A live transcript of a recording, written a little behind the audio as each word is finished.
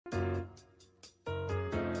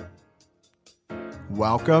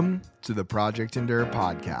Welcome to the Project Endure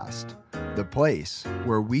podcast, the place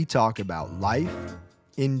where we talk about life,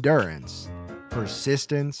 endurance,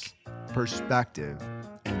 persistence, perspective,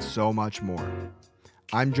 and so much more.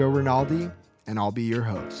 I'm Joe Rinaldi, and I'll be your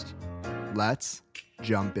host. Let's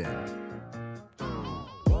jump in.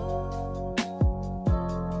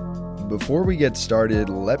 Before we get started,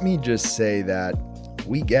 let me just say that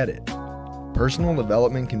we get it. Personal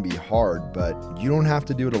development can be hard, but you don't have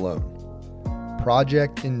to do it alone.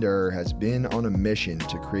 Project Endure has been on a mission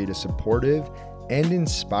to create a supportive and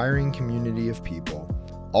inspiring community of people,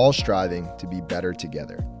 all striving to be better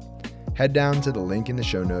together. Head down to the link in the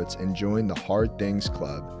show notes and join the Hard Things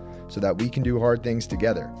Club so that we can do hard things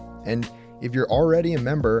together. And if you're already a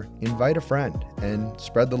member, invite a friend and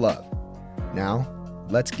spread the love. Now,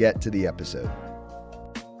 let's get to the episode.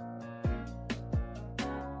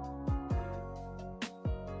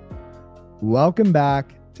 Welcome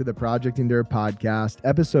back to the Project Endure podcast,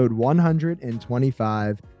 episode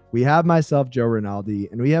 125. We have myself, Joe Rinaldi,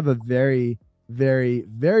 and we have a very, very,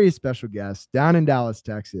 very special guest down in Dallas,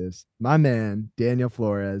 Texas, my man, Daniel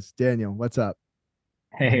Flores. Daniel, what's up?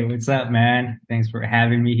 Hey, what's up, man? Thanks for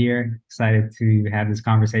having me here. Excited to have this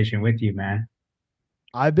conversation with you, man.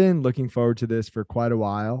 I've been looking forward to this for quite a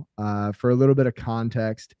while. For a little bit of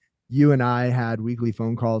context, you and I had weekly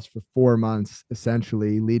phone calls for 4 months,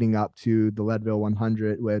 essentially leading up to the Leadville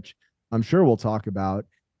 100, which I'm sure we'll talk about.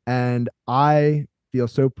 And I feel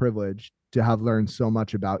so privileged to have learned so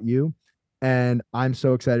much about you. And I'm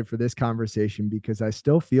so excited for this conversation because I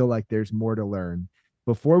still feel like there's more to learn.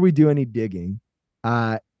 Before we do any digging,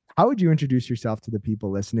 uh, how would you introduce yourself to the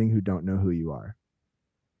people listening who don't know who you are?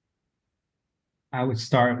 I would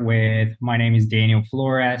start with my name is Daniel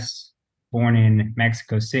Flores, born in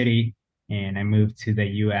Mexico City, and I moved to the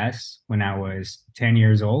US when I was 10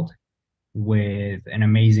 years old with an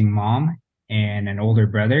amazing mom and an older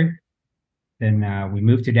brother. Then we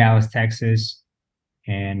moved to Dallas, Texas,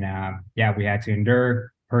 and we had to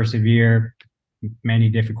endure, persevere, many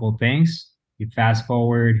difficult things. You fast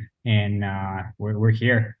forward, and we're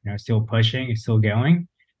here, still pushing, still going.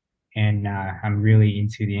 And I'm really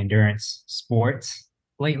into the endurance sports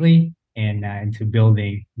lately and into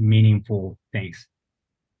building meaningful things.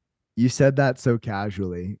 You said that so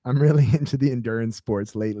casually. I'm really into the endurance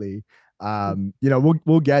sports lately.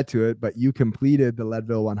 We'll get to it, but you completed the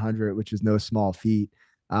Leadville 100, which is no small feat.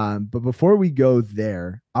 But before we go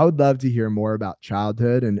there, I would love to hear more about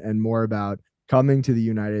childhood and more about coming to the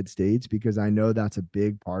United States, because I know that's a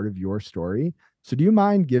big part of your story. So do you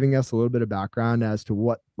mind giving us a little bit of background as to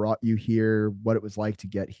what brought you here, what it was like to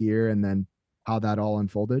get here, and then how that all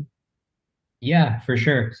unfolded? Yeah, for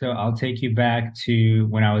sure. So I'll take you back to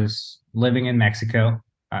when I was living in Mexico.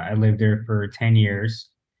 I lived there for 10 years,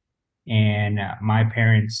 and my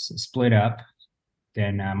parents split up.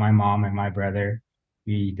 Then my mom and my brother,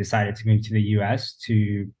 we decided to move to the US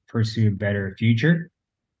to pursue a better future.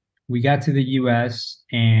 We got to the US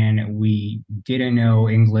and we didn't know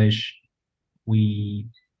English. We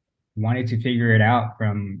wanted to figure it out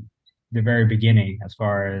from the very beginning as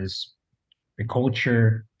far as the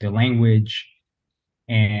culture, the language,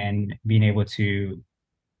 and being able to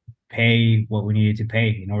pay what we needed to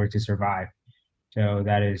pay in order to survive. So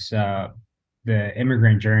that is the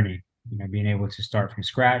immigrant journey, being able to start from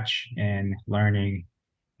scratch and learning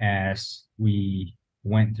as we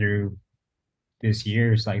went through this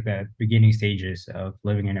year's like the beginning stages of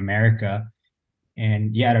living in America.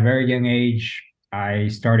 And yeah, at a very young age, I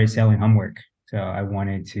started selling homework. So I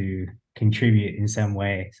wanted to contribute in some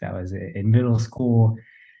way. So I was in middle school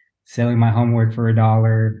selling my homework for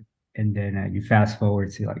 $1. And then you fast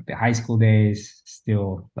forward to like the high school days,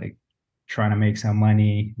 still like trying to make some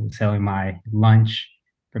money, selling my lunch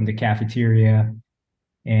from the cafeteria.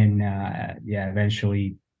 And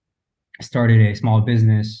eventually started a small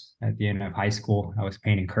business at the end of high school. I was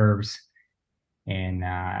painting curves, and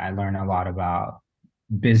I learned a lot about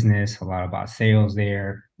business, a lot about sales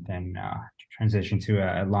there. Then transitioned to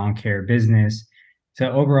a lawn care business.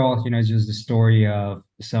 So overall, it's just the story of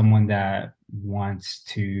someone that wants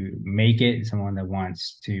to make it, someone that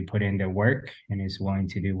wants to put in the work and is willing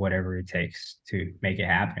to do whatever it takes to make it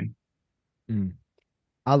happen. Mm.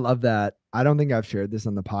 I love that. I don't think I've shared this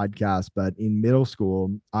on the podcast, but in middle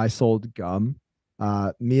school, I sold gum.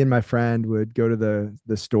 Me and my friend would go to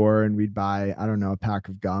the store and we'd buy, I don't know, a pack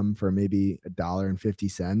of gum for maybe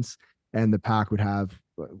 $1.50. And the pack would have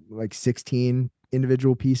like 16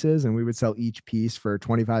 individual pieces, and we would sell each piece for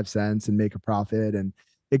 25 cents and make a profit. And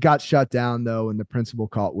It got shut down though, and the principal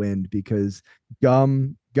caught wind because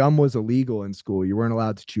gum was illegal in school. You weren't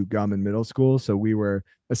allowed to chew gum in middle school, so we were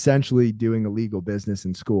essentially doing illegal business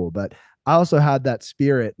in school. But I also had that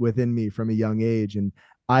spirit within me from a young age, and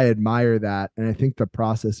I admire that. And I think the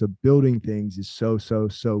process of building things is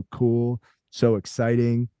so cool, so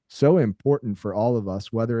exciting, so important for all of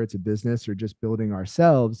us, whether it's a business or just building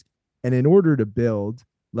ourselves. And in order to build,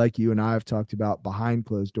 like you and I have talked about behind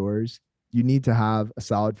closed doors, you need to have a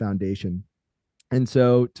solid foundation. And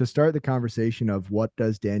so to start the conversation of what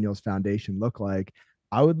does Daniel's foundation look like,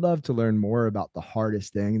 I would love to learn more about the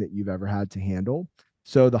hardest thing that you've ever had to handle.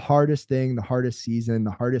 So the hardest thing, the hardest season,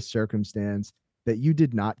 the hardest circumstance that you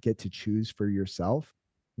did not get to choose for yourself.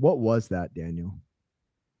 What was that, Daniel?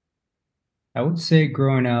 I would say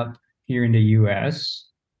growing up here in the US,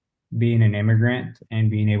 being an immigrant and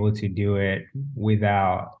being able to do it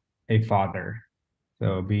without a father.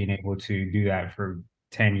 So being able to do that for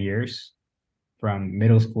 10 years from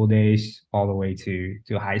middle school days all the way to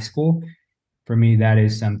high school. For me, that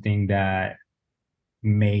is something that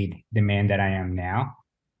made the man that I am now.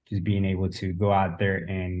 Just being able to go out there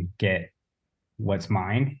and get what's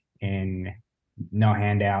mine and no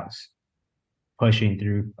handouts, pushing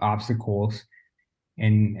through obstacles.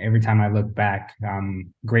 And every time I look back,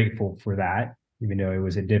 I'm grateful for that, even though it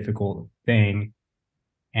was a difficult thing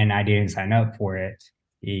and I didn't sign up for it.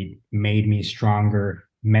 It made me stronger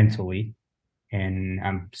mentally. And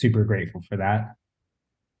I'm super grateful for that.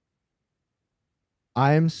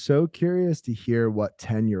 I am so curious to hear what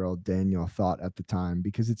 10-year-old Daniel thought at the time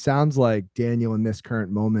because it sounds like Daniel in this current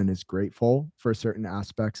moment is grateful for certain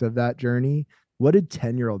aspects of that journey. What did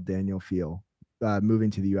 10-year-old Daniel feel moving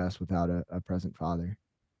to the US without a present father?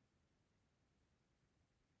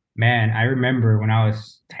 Man, I remember when I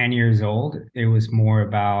was 10 years old, it was more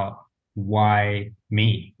about why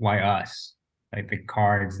me, why us. Like the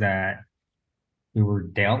cards that we were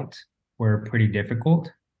dealt were pretty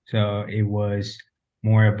difficult. So it was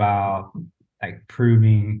more about like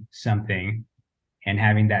proving something and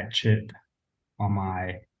having that chip on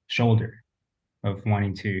my shoulder of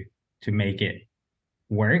wanting to make it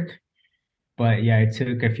work. But yeah, it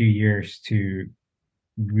took a few years to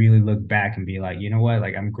really look back and be like, you know what?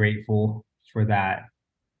 Like I'm grateful for that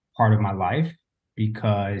part of my life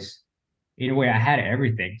because in a way I had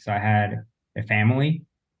everything. So I had a family,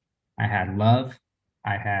 I had love,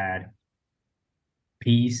 I had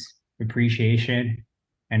peace, appreciation,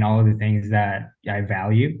 and all of the things that I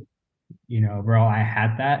value. You know, overall I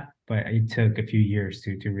had that, but it took a few years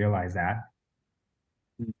to realize that.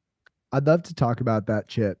 I'd love to talk about that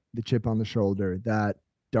chip, the chip on the shoulder, that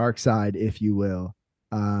dark side, if you will.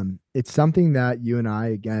 It's something that you and I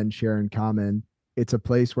again share in common. It's a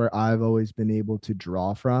place where I've always been able to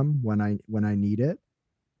draw from when I need it.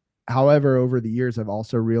 However, over the years, I've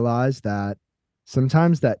also realized that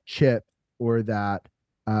sometimes that chip or that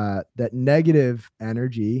negative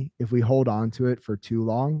energy, if we hold on to it for too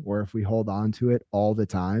long, or if we hold on to it all the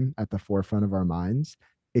time at the forefront of our minds,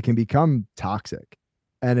 it can become toxic.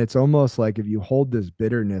 And it's almost like if you hold this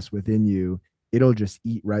bitterness within you, it'll just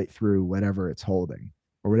eat right through whatever it's holding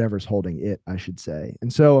or whatever's holding it, I should say.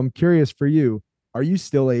 And so I'm curious for you, are you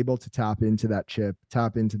still able to tap into that chip,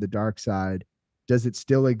 tap into the dark side? Does it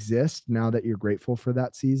still exist now that you're grateful for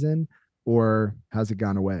that season, or has it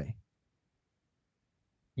gone away?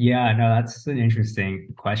 Yeah, no, that's an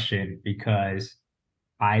interesting question because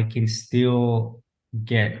I can still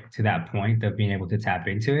get to that point of being able to tap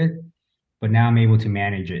into it, but now I'm able to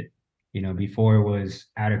manage it. You know, before it was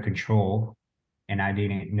out of control and I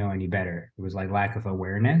didn't know any better. It was like lack of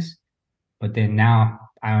awareness. But then now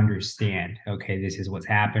I understand, okay, this is what's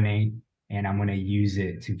happening, and I'm going to use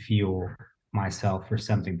it to fuel myself for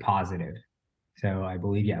something positive. So I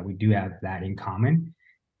believe, yeah, we do have that in common.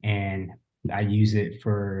 And I use it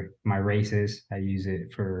for my races, I use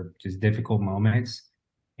it for just difficult moments.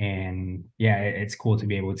 And yeah, it's cool to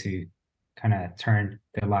be able to kind of turn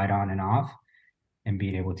the light on and off and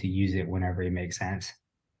being able to use it whenever it makes sense.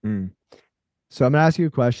 Mm. So I'm gonna ask you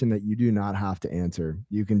a question that you do not have to answer.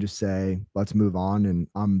 You can just say, let's move on, and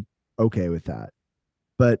I'm okay with that.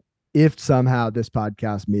 But if somehow this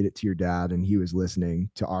podcast made it to your dad and he was listening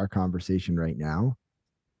to our conversation right now,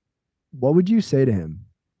 what would you say to him,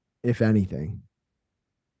 if anything?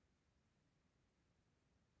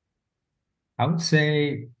 I would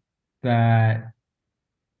say that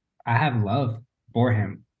I have love for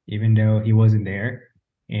him, even though he wasn't there.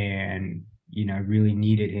 And, you know, I really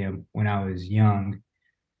needed him when I was young.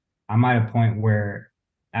 I'm at a point where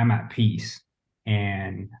I'm at peace.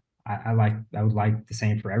 And I would like the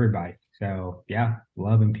same for everybody. So yeah,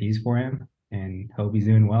 love and peace for him and hope he's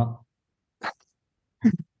doing well.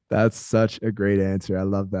 That's such a great answer. I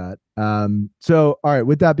love that. So, all right,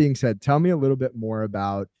 with that being said, tell me a little bit more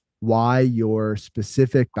about why your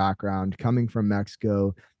specific background coming from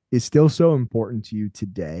Mexico is still so important to you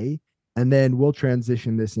today. And then we'll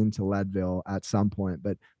transition this into Leadville at some point.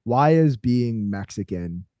 But why is being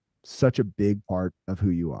Mexican such a big part of who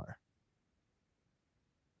you are?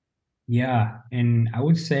 Yeah, and I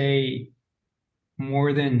would say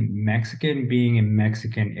more than Mexican, being a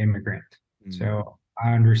Mexican immigrant. Mm, So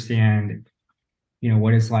I understand,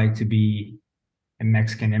 what it's like to be a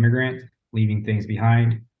Mexican immigrant, leaving things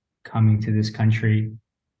behind, coming to this country,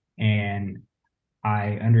 and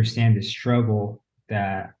I understand the struggle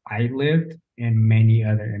that I lived and many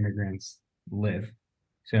other immigrants live.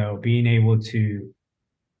 So being able to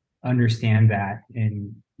understand that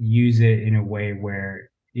and use it in a way where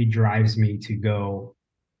it drives me to go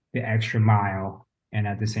the extra mile. And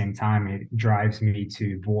at the same time, it drives me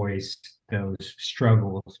to voice those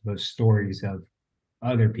struggles, those stories of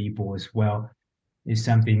other people as well, is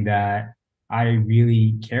something that I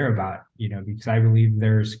really care about, because I believe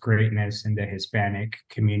there's greatness in the Hispanic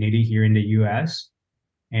community here in the US.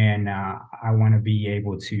 And I want to be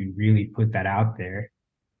able to really put that out there.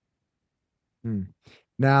 mm.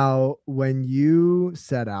 Now, when you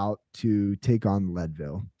set out to take on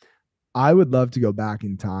Leadville, I would love to go back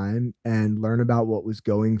in time and learn about what was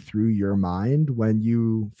going through your mind when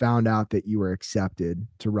you found out that you were accepted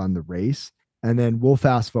to run the race. And then we'll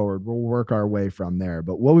fast forward, we'll work our way from there.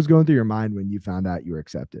 But what was going through your mind when you found out you were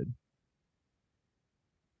accepted?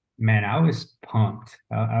 Man, I was pumped.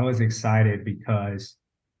 I was excited because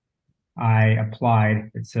I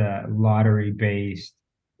applied. It's a lottery based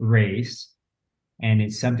race, and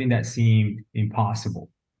it's something that seemed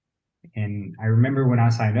impossible. And I remember when I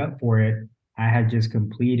signed up for it, I had just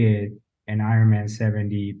completed an Ironman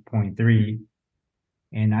 70.3,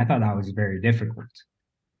 and I thought that was very difficult.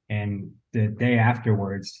 And the day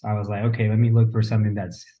afterwards, I was like, okay, let me look for something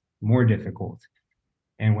that's more difficult.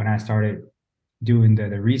 And when I started doing the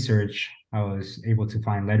research, I was able to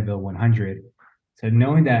find Leadville 100. So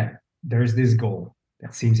knowing that there's this goal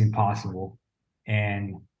that seems impossible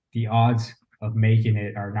and the odds of making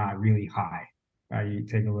it are not really high. Right? You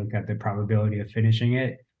take a look at the probability of finishing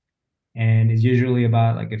it, and it's usually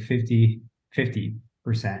about like a 50-50%.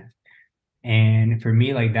 And for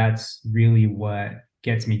me, like that's really what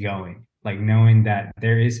gets me going. Like knowing that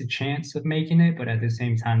there is a chance of making it, but at the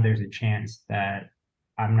same time, there's a chance that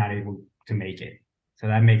I'm not able to make it. So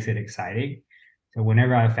that makes it exciting. So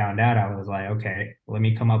whenever I found out, I was like, okay, let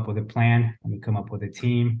me come up with a plan. Let me come up with a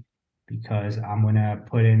team because I'm gonna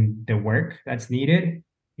put in the work that's needed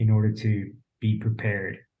in order to be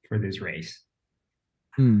prepared for this race.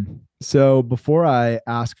 Hmm. So before I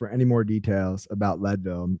ask for any more details about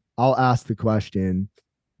Leadville, I'll ask the question,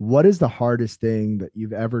 what is the hardest thing that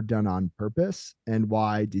you've ever done on purpose, and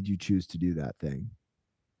why did you choose to do that thing?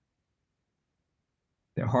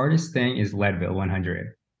 The hardest thing is Leadville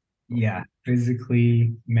 100. Yeah,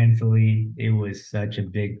 physically, mentally, it was such a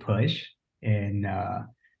big push. And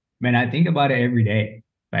man, I think about it every day.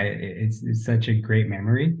 Right? It's such a great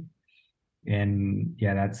memory. And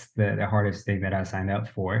yeah, that's the hardest thing that I signed up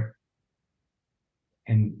for.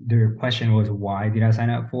 And the question was, why did I sign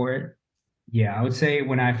up for it? Yeah, I would say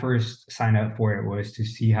when I first signed up for it was to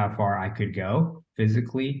see how far I could go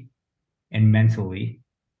physically and mentally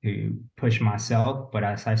to push myself. But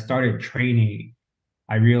as I started training,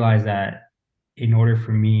 I realized that in order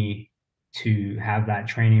for me to have that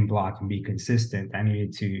training block and be consistent, I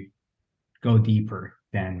needed to go deeper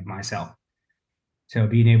than myself. So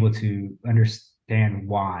being able to understand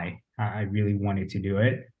why I really wanted to do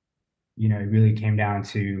it, it really came down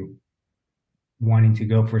to wanting to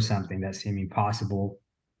go for something that seemed impossible.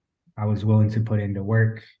 I was willing to put in the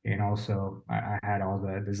work, and also I had all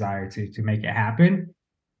the desire to make it happen,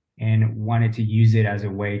 and wanted to use it as a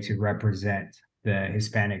way to represent the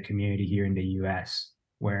Hispanic community here in the US,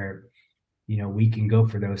 where we can go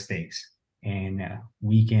for those things and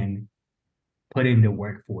we can put in the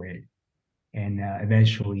work for it, and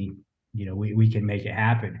eventually we can make it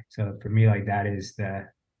happen. So for me, like that is the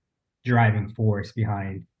driving force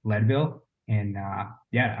behind Leadville. And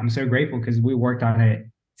yeah, I'm so grateful because we worked on it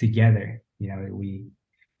together. We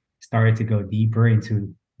started to go deeper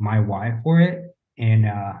into my why for it. And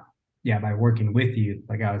yeah, by working with you,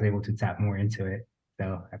 like I was able to tap more into it.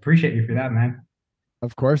 So I appreciate you for that, man.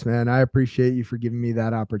 Of course, man. I appreciate you for giving me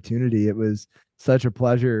that opportunity. It was such a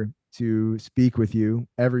pleasure to speak with you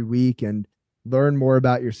every week and learn more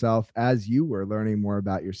about yourself as you were learning more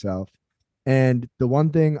about yourself. And the one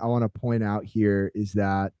thing I want to point out here is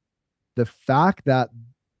that the fact that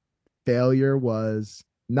failure was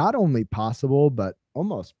not only possible, but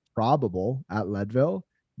almost probable at Leadville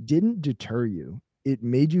didn't deter you. It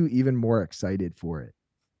made you even more excited for it.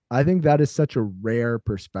 I think that is such a rare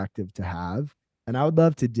perspective to have. And I would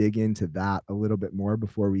love to dig into that a little bit more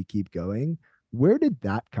before we keep going. Where did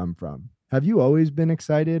that come from? Have you always been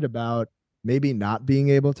excited about maybe not being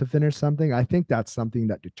able to finish something? I think that's something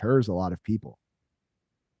that deters a lot of people.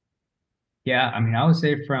 Yeah, I mean, I would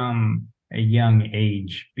say from a young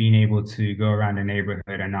age, being able to go around the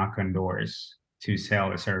neighborhood and knock on doors to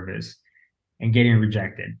sell a service and getting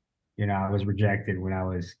rejected. I was rejected when I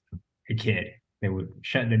was a kid. They would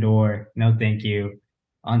shut the door, no thank you,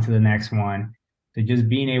 on to the next one. So just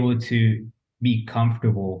being able to be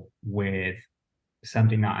comfortable with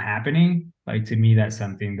something not happening, like to me, that's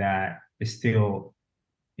something that is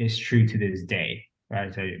true to this day,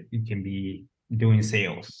 right? So you can be doing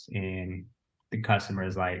sales and the customer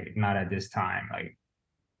is like, not at this time, like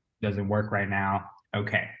doesn't work right now.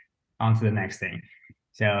 Okay, on to the next thing.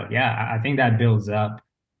 So yeah, I think that builds up,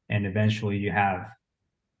 and eventually you have,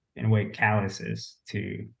 in a way, calluses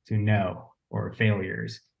to know or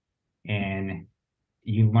failures, and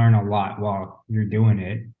you learn a lot while you're doing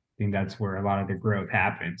it. I think that's where a lot of the growth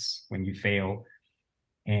happens when you fail,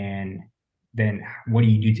 and then what do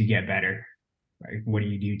you do to get better? Right? What do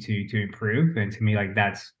you do to improve? And to me, like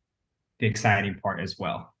that's the exciting part as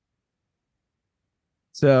well.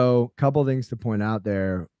 So, a couple things to point out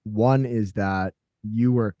there. One is that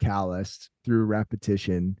you were calloused through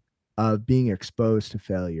repetition of being exposed to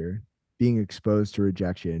failure, being exposed to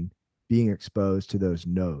rejection, being exposed to those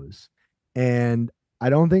no's. And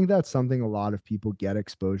I don't think that's something a lot of people get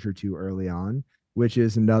exposure to early on, which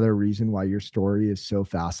is another reason why your story is so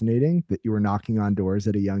fascinating, that you were knocking on doors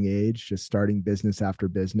at a young age, just starting business after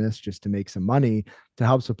business just to make some money to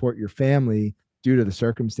help support your family due to the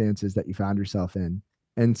circumstances that you found yourself in.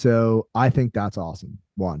 And so I think that's awesome.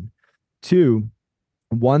 One. Two,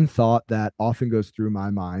 one thought that often goes through my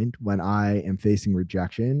mind when I am facing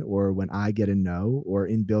rejection or when I get a no or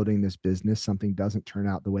in building this business, something doesn't turn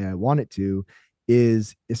out the way I want it to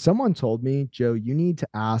is if someone told me, Joe, you need to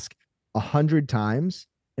ask 100 times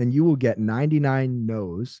and you will get 99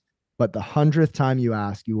 no's, but the 100th time you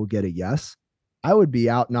ask, you will get a yes. I would be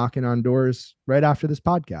out knocking on doors right after this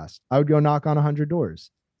podcast. I would go knock on 100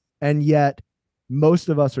 doors. And yet, most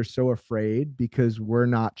of us are so afraid because we're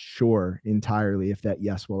not sure entirely if that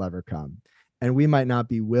yes will ever come. And we might not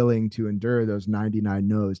be willing to endure those 99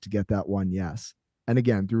 no's to get that one yes. And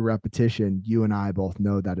again, through repetition, you and I both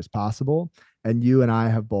know that is possible. And you and I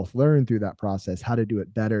have both learned through that process how to do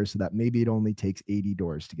it better so that maybe it only takes 80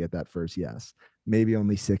 doors to get that first yes, maybe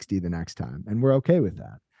only 60 the next time. And we're okay with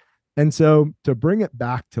that. And so to bring it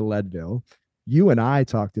back to Leadville, you and I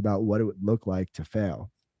talked about what it would look like to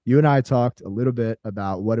fail. You and I talked a little bit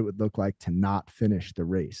about what it would look like to not finish the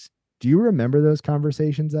race. Do you remember those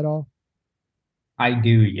conversations at all? I do,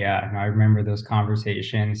 yeah. And I remember those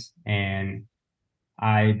conversations, and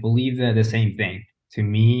I believe that the same thing. To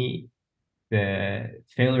me, the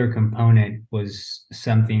failure component was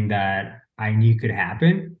something that I knew could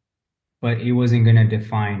happen, but it wasn't going to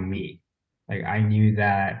define me. Like I knew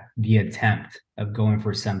that the attempt of going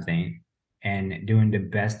for something and doing the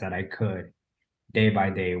best that I could day by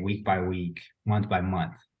day, week by week, month by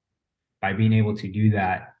month, by being able to do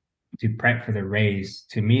that to prep for the race,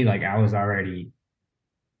 to me, like I was already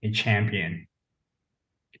a champion.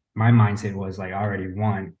 My mindset was like, I already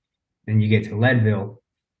won. Then you get to Leadville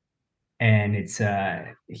and it's a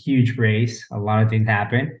huge race. A lot of things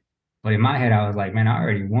happen. But in my head, I was like, man, I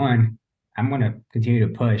already won. I'm going to continue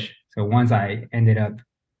to push. So once I ended up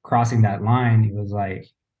crossing that line, it was like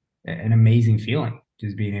an amazing feeling,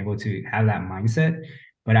 just being able to have that mindset.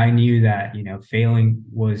 But I knew that, failing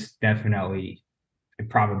was definitely a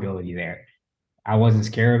probability there. I wasn't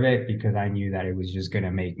scared of it because I knew that it was just going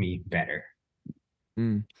to make me better.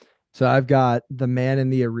 Mm. So I've got the man in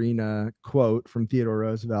the arena quote from Theodore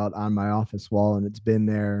Roosevelt on my office wall, and it's been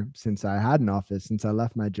there since I had an office, since I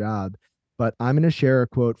left my job. But I'm going to share a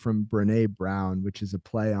quote from Brene Brown, which is a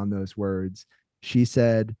play on those words. She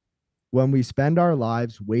said, when we spend our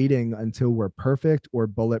lives waiting until we're perfect or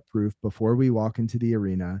bulletproof before we walk into the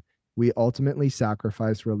arena, we ultimately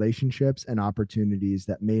sacrifice relationships and opportunities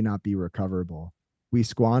that may not be recoverable. We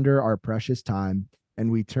squander our precious time and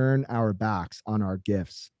we turn our backs on our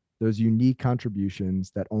gifts, those unique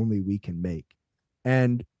contributions that only we can make.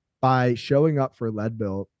 And by showing up for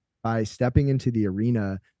Leadville, by stepping into the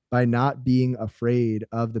arena, by not being afraid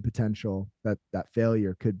of the potential that that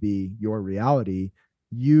failure could be your reality,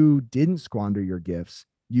 you didn't squander your gifts.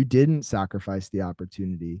 You didn't sacrifice the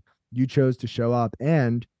opportunity. You chose to show up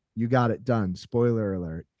and you got it done. Spoiler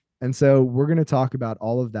alert. And so we're going to talk about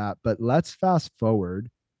all of that, but let's fast forward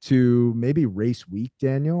to maybe race week,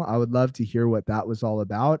 Daniel. I would love to hear what that was all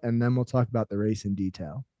about, and then we'll talk about the race in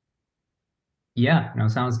detail. Yeah, no,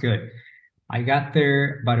 sounds good. I got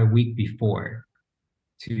there about a week before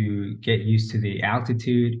to get used to the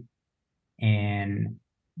altitude and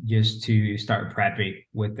just to start prepping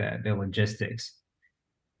with the logistics.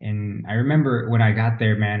 And I remember when I got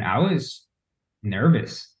there, man, I was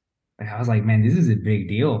nervous. Like I was like, man, this is a big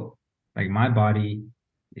deal. Like my body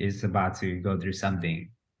is about to go through something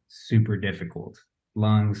super difficult.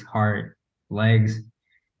 Lungs, heart, legs.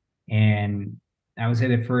 And I would say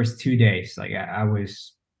the first 2 days, like I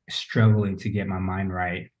was struggling to get my mind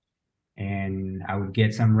right. And I would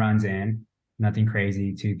get some runs in, nothing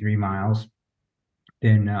crazy, 2, 3 miles.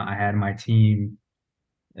 Then I had my team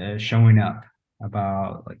showing up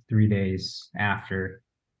about like 3 days after.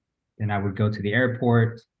 Then I would go to the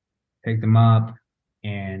airport, pick them up,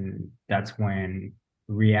 and that's when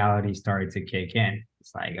reality started to kick in.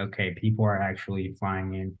 It's like, okay, people are actually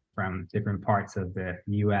flying in from different parts of the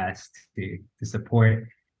US to support.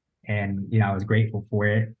 And, I was grateful for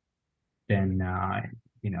it. Then,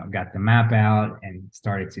 got the map out and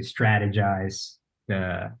started to strategize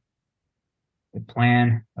the, the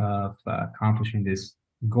plan of accomplishing this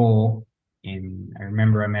goal. And I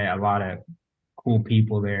remember I met a lot of cool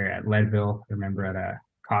people there at Leadville. I remember at a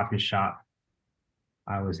coffee shop,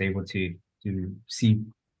 I was able to see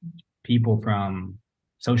people from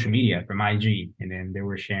social media, from IG, and then they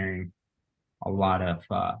were sharing a lot of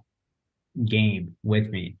game with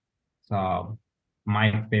me. So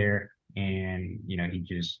Mike there, and he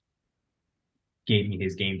just gave me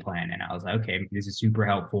his game plan, and I was like, okay, this is super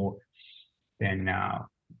helpful. Then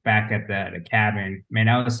back at the cabin, man,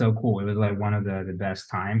 that was so cool. It was like one of the best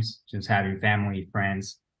times, just having family,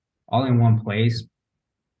 friends, all in one place,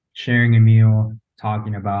 sharing a meal,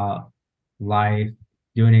 talking about life,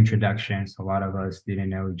 doing introductions. A lot of us didn't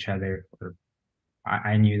know each other, or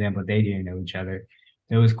I knew them, but they didn't know each other.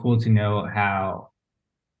 So it was cool to know how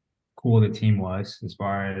cool the team was, as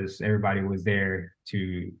far as everybody was there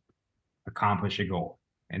to accomplish a goal.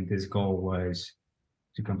 And this goal was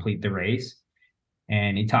to complete the race.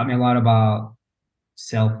 And he taught me a lot about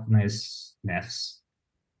selflessness,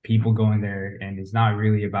 people going there. And it's not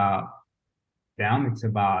really about them, it's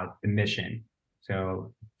about the mission.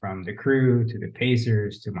 So from the crew to the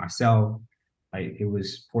pacers to myself, like it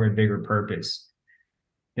was for a bigger purpose.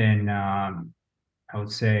 Then I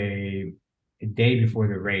would say a day before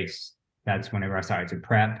the race, that's whenever I started to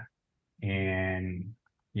prep and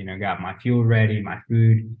got my fuel ready, my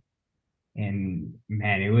food. And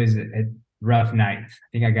man, it was a rough night. I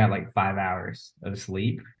think I got like 5 hours of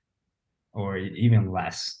sleep or even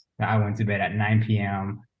less. I went to bed at 9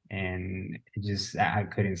 p.m. and I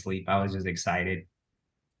couldn't sleep. I was just excited.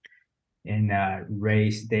 And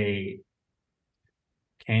race day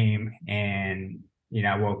came, and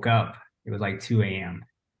I woke up. It was like 2 a.m.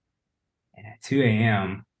 And at 2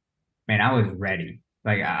 a.m., man, I was ready.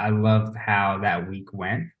 Like I loved how that week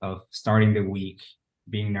went, of starting the week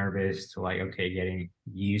being nervous to like, okay, getting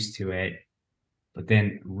used to it. But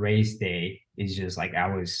then race day is just like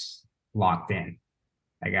I was locked in.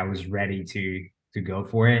 Like I was ready to go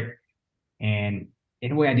for it. And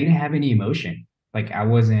in a way, I didn't have any emotion. Like I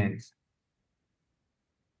wasn't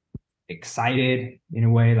excited in a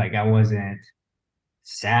way. Like I wasn't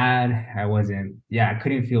sad. I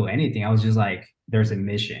couldn't feel anything. I was just like, there's a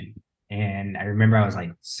mission. And I remember I was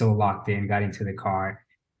like so locked in, got into the car.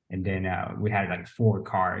 And then we had like 4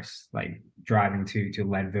 cars like driving to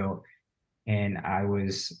Leadville. And I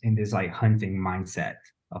was in this like hunting mindset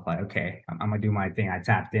of like, okay, I'm gonna do my thing. I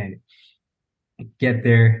tapped in, get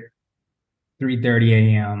there 3:30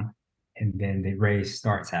 a.m. and then the race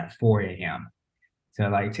starts at 4 a.m. So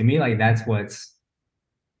like to me, like that's what's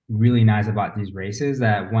really nice about these races,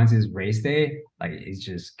 that once it's race day, like it's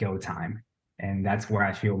just go time. And that's where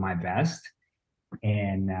I feel my best.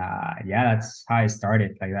 And yeah, that's how I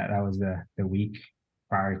started. Like that was the week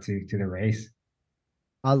prior to the race.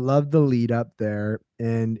 I love the lead up there,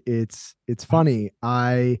 and it's funny.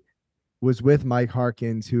 I was with Mike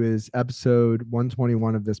Harkins, who is episode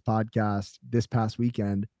 121 of this podcast this past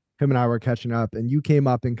weekend. Him and I were catching up, and you came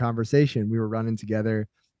up in conversation. We were running together,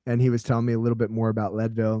 and he was telling me a little bit more about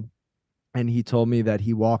Leadville. And he told me that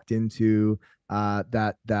he walked into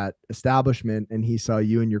that establishment and he saw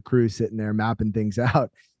you and your crew sitting there mapping things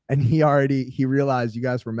out. And he realized you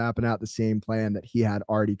guys were mapping out the same plan that he had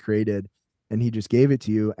already created, and he just gave it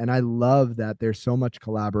to you. And I love that there's so much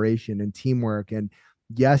collaboration and teamwork. And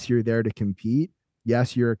yes, you're there to compete.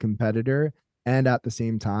 Yes, you're a competitor. And at the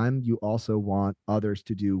same time, you also want others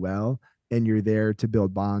to do well. and you're there to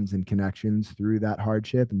build bonds and connections through that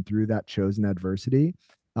hardship and through that chosen adversity.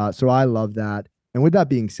 So I love that. And with that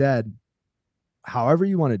being said, however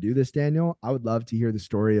you want to do this, Daniel, I would love to hear the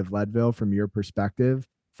story of Leadville from your perspective,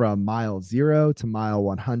 from mile 0 to mile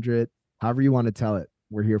 100. However you want to tell it,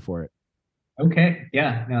 we're here for it. Okay.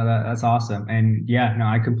 Yeah. No, that's awesome. And yeah, no,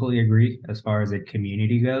 I completely agree as far as the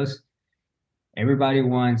community goes. Everybody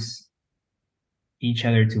wants each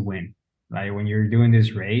other to win. Like when you're doing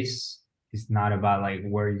this race, it's not about like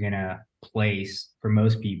where you're gonna place for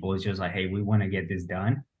most people. It's just like, hey, we want to get this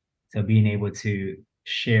done. So being able to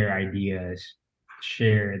share ideas,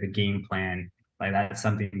 share the game plan, like that's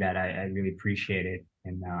something that I really appreciated.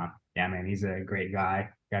 And yeah, man, he's a great guy.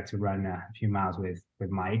 Got to run a few miles with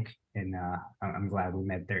Mike, and I'm glad we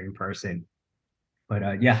met there in person.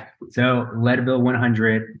 But yeah, so Leadville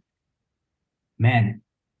 100, man,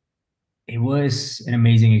 it was an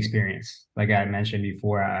amazing experience. Like I mentioned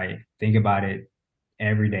before, I think about it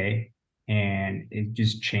every day, and it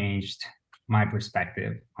just changed my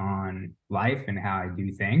perspective on life and how I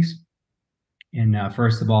do things. And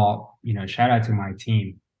first of all, shout out to my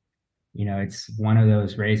team. It's one of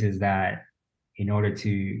those races that in order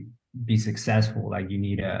to be successful, like you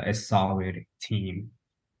need a solid team.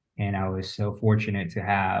 And I was so fortunate to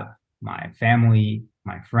have my family,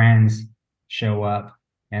 my friends show up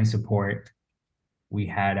and support. We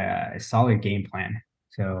had a solid game plan.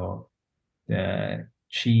 So the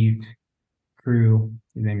chief crew,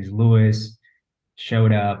 his name is Lewis,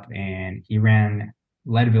 showed up and he ran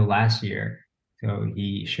Leadville last year. So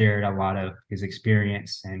he shared a lot of his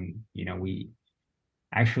experience, and we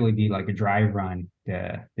actually did like a drive run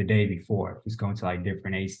the day before, just going to like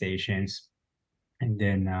different aid stations. And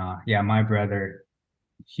then yeah, my brother,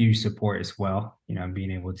 huge support as well, being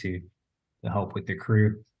able to help with the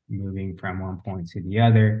crew moving from one point to the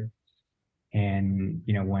other. And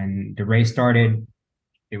when the race started,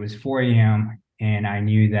 it was 4 a.m. and I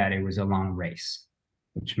knew that it was a long race,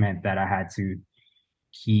 which meant that I had to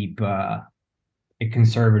keep a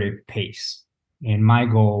conservative pace. And my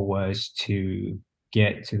goal was to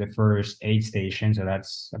get to the first aid station, so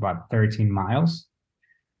that's about 13 miles,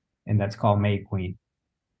 and that's called May Queen.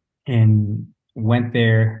 And went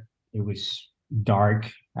there. It was dark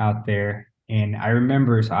out there, and I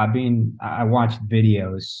remember. So I watched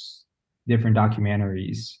videos, different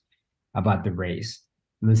documentaries about the race,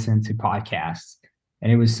 listened to podcasts,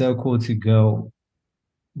 and it was so cool to go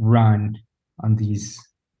run on these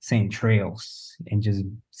same trails and just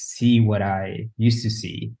see what I used to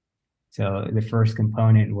see. So the first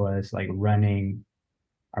component was like running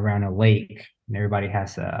around a lake, and everybody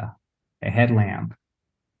has a headlamp,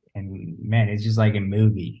 and man, it's just like a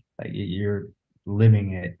movie. Like you're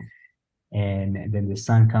living it, and then the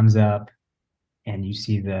sun comes up, and you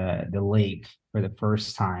see the lake for the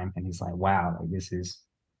first time, and it's like, wow, like this is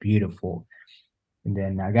beautiful. And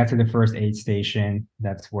then I got to the first aid station.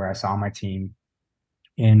 That's where I saw my team.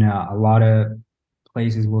 And a lot of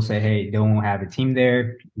places will say, hey, don't have a team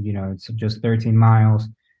there. It's just 13 miles.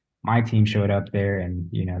 My team showed up there, and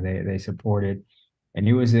they supported. And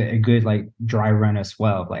it was a good like dry run as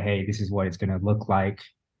well. Like, hey, this is what it's gonna look like.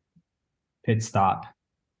 Pit stop,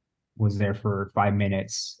 was there for 5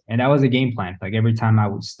 minutes. And that was a game plan. Like every time I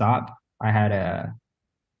would stop, I had a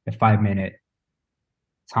 5 minute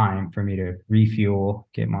time for me to refuel,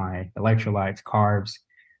 get my electrolytes, carbs.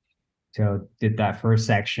 So did that first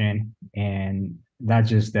section, and that's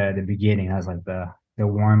just the beginning. That was like the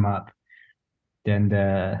warm up. Then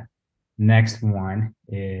the next one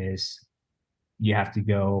is you have to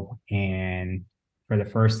go, and for the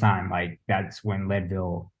first time, like that's when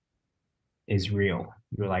Leadville is real.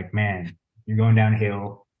 You're like, man, you're going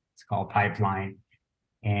downhill. It's called pipeline,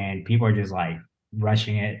 and people are just like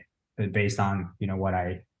rushing it. But based on what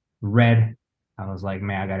I read, I was like,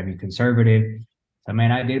 man, I got to be conservative. So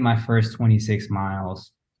man, I did my first 26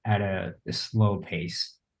 miles at a slow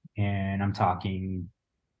pace, and I'm talking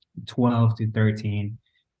 12 to 13,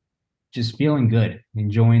 just feeling good,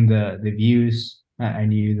 enjoying the views. I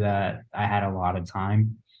knew that I had a lot of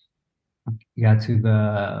time. Got to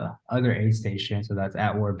the other aid station, so that's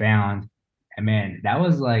Outward Bound. And man, that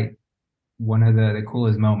was like one of the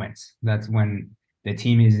coolest moments. That's when the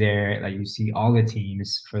team is there, like you see all the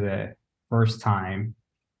teams for the first time,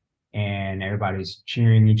 and everybody's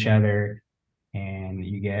cheering each other, and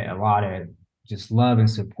you get a lot of just love and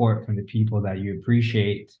support from the people that you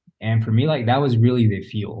appreciate. And for me, like that was really the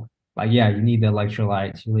fuel. Like, yeah, you need the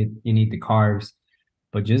electrolytes, you need the carbs,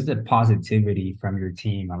 but just the positivity from your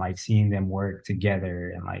team and like seeing them work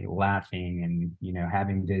together and like laughing and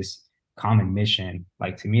having this common mission.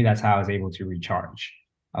 Like to me, that's how I was able to recharge.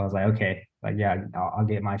 I was like, okay, like, yeah, I'll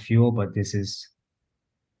get my fuel, but this is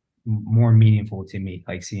more meaningful to me,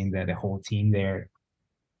 like seeing the whole team there.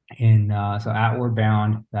 And so Outward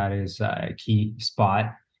Bound, that is a key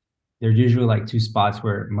spot. There's usually like two spots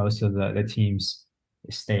where most of the teams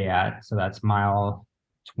stay at. So that's mile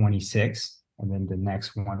 26. And then the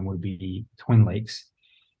next one would be Twin Lakes.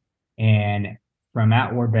 And from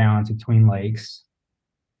Outward Bound to Twin Lakes,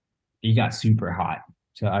 it got super hot.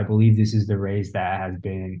 So I believe this is the race that has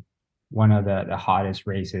been one of the hottest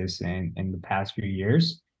races in the past few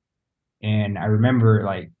years. And I remember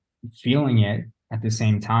like feeling it at the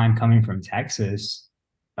same time coming from Texas.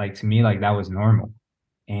 Like to me, like that was normal.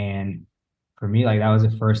 And for me, like that was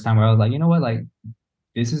the first time where I was like, you know what, like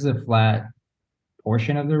this is a flat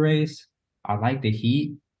portion of the race. I like the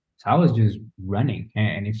heat. So I was just running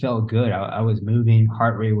and it felt good. I was moving,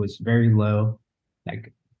 heart rate was very low,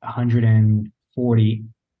 like 140.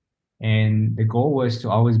 And the goal was to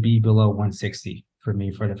always be below 160 for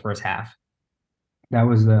me for the first half. That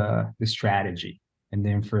was the strategy. And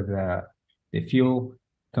then for the fuel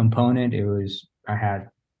component, it was I had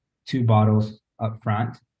two bottles up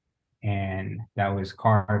front, and that was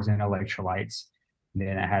carbs and electrolytes. And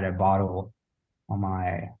then I had a bottle on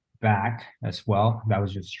my back as well. That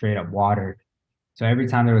was just straight up water. So every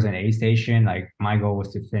time there was an aid station, like my goal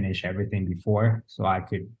was to finish everything before so I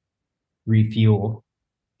could refuel.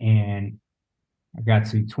 And I got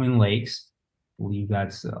to Twin Lakes. I believe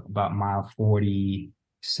that's about mile 40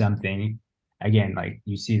 something. Again, like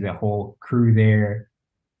you see the whole crew there.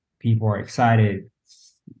 People are excited.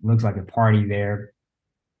 Looks like a party there.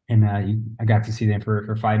 And I got to see them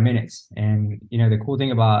for 5 minutes. And, the cool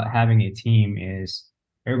thing about having a team is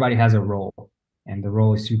everybody has a role, and the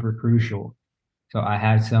role is super crucial. So I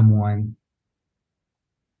had someone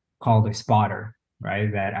called a spotter,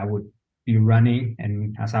 right? That I would be running,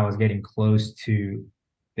 and as I was getting close to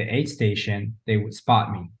the aid station, they would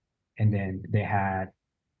spot me, and then they had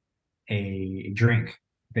a drink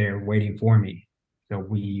there waiting for me. So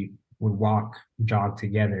we would jog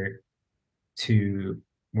together to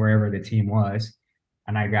wherever the team was,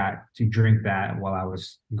 and I got to drink that while I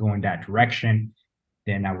was going that direction.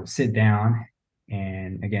 Then I would sit down,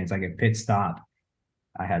 and again, it's like a pit stop.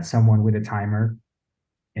 I had someone with a timer,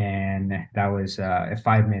 and that was a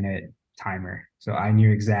 5 minute timer. So I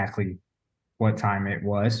knew exactly what time it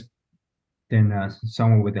was. Then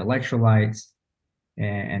someone with electrolytes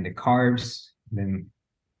and the carbs, then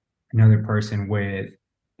another person with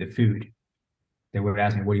the food. They would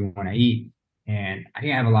ask me, what do you want to eat? And I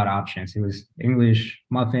didn't have a lot of options. It was English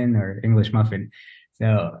muffin or English muffin.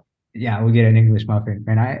 So yeah, I would get an English muffin.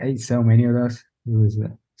 And I ate so many of those.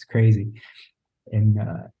 It's crazy. And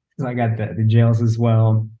so I got the gels as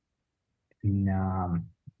well. And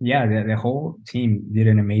yeah, the whole team did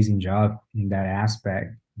an amazing job in that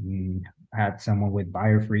aspect. And I had someone with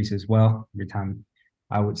biofreeze as well. Every time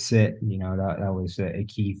I would sit, that was a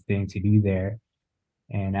key thing to do there.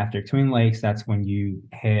 And after Twin Lakes, that's when you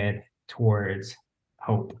head towards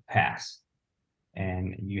Hope Pass.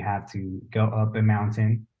 And you have to go up a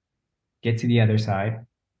mountain, get to the other side,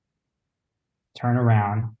 turn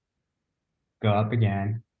around, go up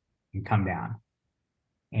again, and come down.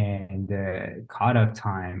 And the cutoff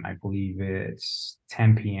time, I believe it's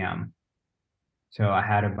 10 p.m. So I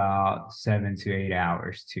had about 7 to 8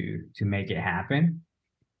 hours to make it happen.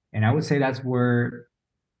 And I would say that's where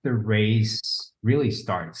the race really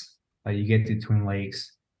starts. Like you get to Twin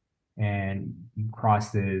Lakes and you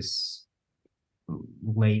cross this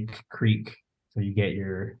lake creek, so you get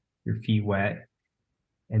your feet wet,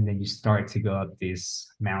 and then you start to go up this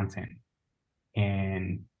mountain.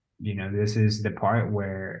 And this is the part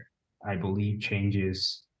where I believe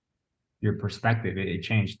changes your perspective. It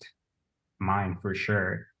changed mine for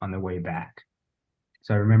sure on the way back.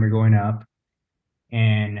 So I remember going up,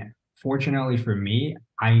 and fortunately for me,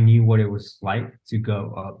 I knew what it was like to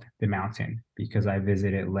go up the mountain because I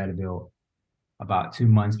visited Leadville about 2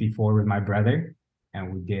 months before with my brother,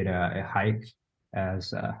 and we did a hike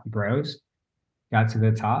as bros. Got to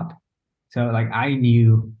the top, so like I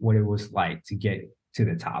knew what it was like to get to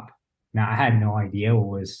the top. Now I had no idea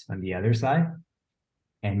what was on the other side,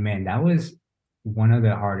 and man, that was one of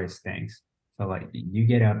the hardest things. So like you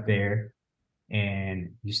get up there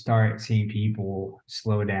and you start seeing people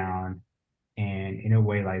slow down, and in a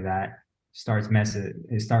way like that starts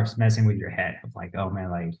messing with your head of like, oh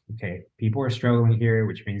man, like okay, people are struggling here,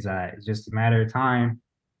 which means that it's just a matter of time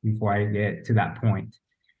before I get to that point.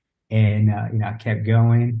 And I kept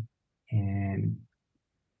going and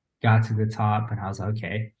got to the top, and I was like,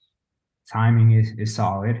 okay, timing is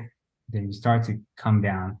solid. Then you start to come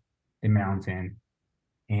down the mountain,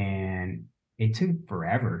 and it took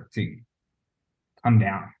forever to come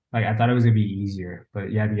down. Like I thought it was gonna be easier,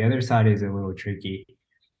 but yeah, the other side is a little tricky.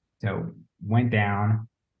 So went down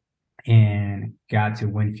and got to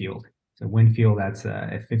Winfield. So Winfield, that's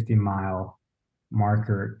a 50-mile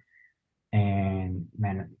marker. And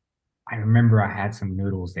man, I remember I had some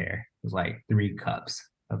noodles there. It was like 3 cups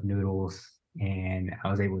of noodles, and I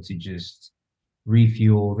was able to just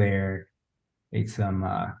refuel there. Ate some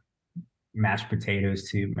mashed potatoes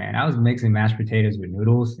too, man. I was mixing mashed potatoes with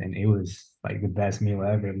noodles, and it was like the best meal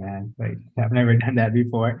ever, man. Like I've never done that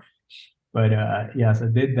before. But yeah, so I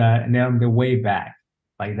did that. And then on the way back,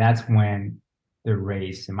 like that's when the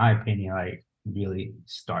race, in my opinion, like really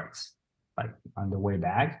starts. Like on the way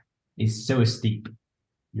back, it's so steep.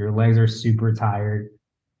 Your legs are super tired,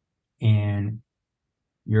 and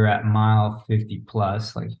you're at mile 50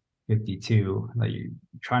 plus, like 52. Like you're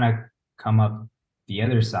trying to come up the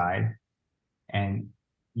other side, and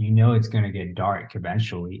you know it's going to get dark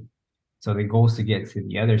eventually. So the goal is to get to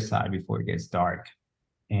the other side before it gets dark.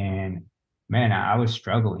 And man, I was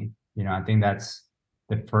struggling. I think that's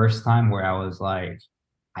the first time where I was like,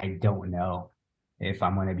 I don't know if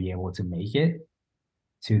I'm going to be able to make it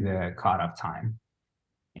to the cutoff time.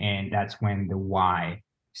 And that's when the why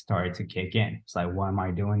started to kick in. It's like, why am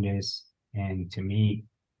I doing this? And to me,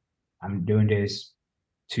 I'm doing this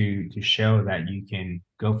to show that you can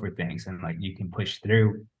go for things and like you can push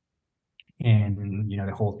through. And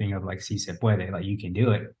the whole thing of like si se puede, like you can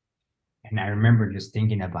do it. And I remember just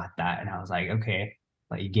thinking about that, and I was like, okay,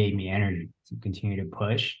 like it gave me energy to continue to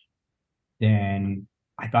push. Then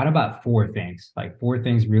I thought about 4 things. Like 4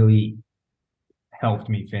 things really helped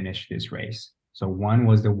me finish this race. So one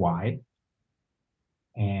was the why,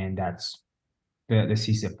 and that's the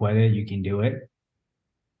si se puede, you can do it.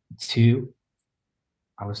 2,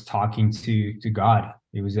 I was talking to God.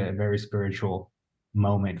 It was a very spiritual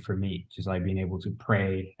moment for me, just like being able to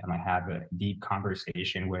pray and like have a deep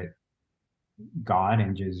conversation with God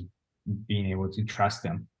and just being able to trust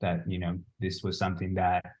him that, this was something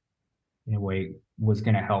that in a way was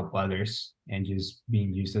going to help others and just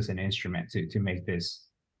being used as an instrument to make this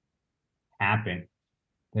happen.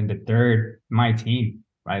 Then the third, my team,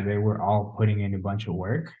 right? They were all putting in a bunch of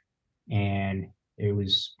work, and it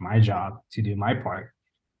was my job to do my part.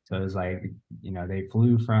 So it was like, they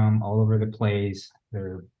flew from all over the place.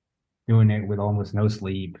 They're doing it with almost no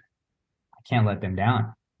sleep. I can't let them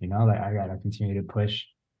down, like I gotta continue to push.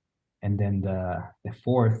 And then the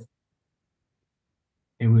fourth,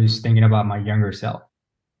 it was thinking about my younger self,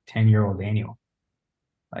 10-year-old Daniel.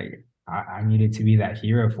 Like I needed to be that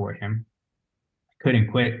hero for him. I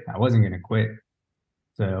couldn't quit. I wasn't gonna quit.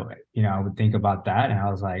 So, I would think about that and I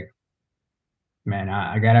was like, man,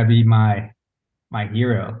 I gotta be my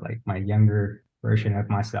hero, like my younger version of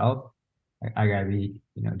myself. I gotta be,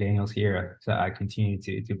 Daniel's hero. So I continued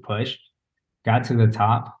to push, got to the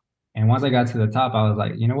top. And once I got to the top, I was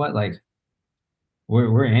like, you know what? Like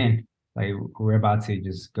we're in. Like we're about to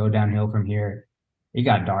just go downhill from here. It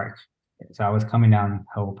got dark. So I was coming down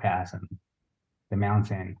Hope Pass and the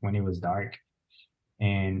mountain when it was dark.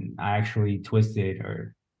 And I actually twisted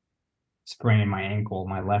or sprained my ankle,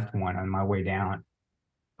 my left one, on my way down.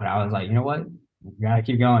 But I was like, you know what? We gotta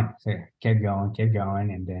keep going. So kept going,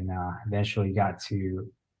 and then eventually got to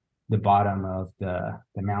the bottom of the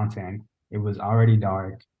mountain. It was already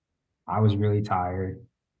dark. I was really tired,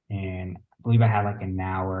 and I believe I had like an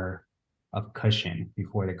hour of cushion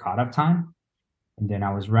before the cutoff time. And then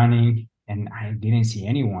I was running, and I didn't see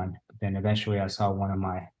anyone. But then eventually, I saw one of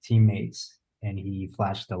my teammates, and he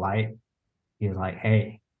flashed the light. He was like,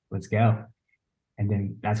 "Hey, let's go." And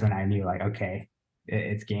then that's when I knew, like, okay,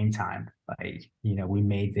 it's game time. Like, we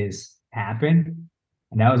made this happen.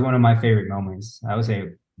 And that was one of my favorite moments. I would say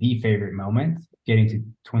the favorite moment, getting to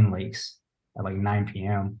Twin Lakes at like 9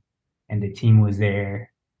 p.m. And the team was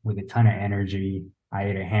there with a ton of energy. I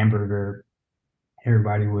ate a hamburger.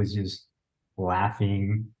 Everybody was just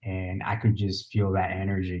laughing, and I could just feel that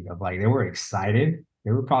energy of like they were excited.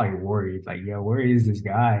 They were probably worried, like, yo, where is this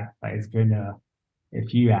guy? Like it's been a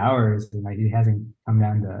few hours and like he hasn't come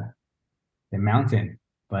down the mountain.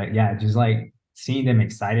 But yeah, just like seeing them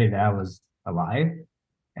excited that I was alive.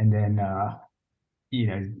 And then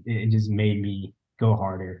it just made me go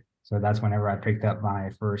harder. So that's whenever I picked up my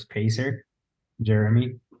first pacer,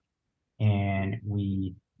 Jeremy, and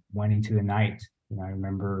we went into the night. I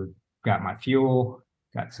remember got my fuel,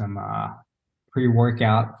 got some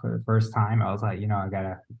pre-workout for the first time. I was like, I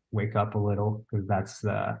gotta wake up a little because that's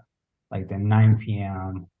like the 9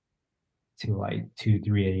 p.m. to like 2,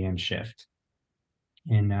 3 a.m. shift.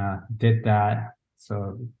 And did that.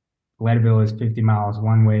 So Leadville is 50 miles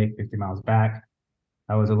one way, 50 miles back.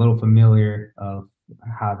 I was a little familiar of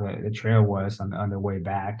how the trail was on the way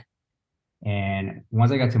back. And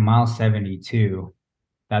once I got to mile 72,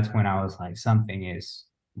 that's when I was like, something is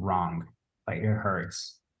wrong. Like it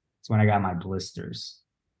hurts. It's when I got my blisters,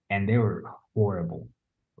 and they were horrible,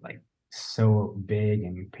 like so big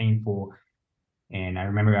and painful. And I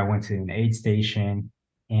remember I went to an aid station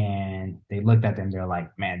and they looked at them. They're like,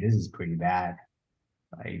 man, this is pretty bad.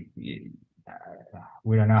 Like,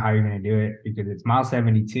 we don't know how you're going to do it because it's mile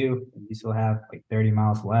 72 and you still have like 30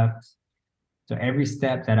 miles left. So every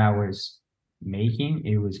step that I was making,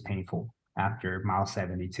 it was painful after mile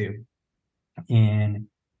 72. And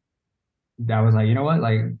I was like, you know what?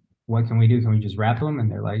 Like, what can we do? Can we just wrap them?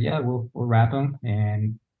 And they're like, yeah, we'll wrap them.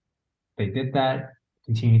 And they did that,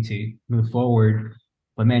 continued to move forward.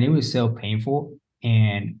 But man, it was so painful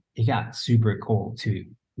and it got super cold too,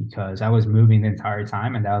 because I was moving the entire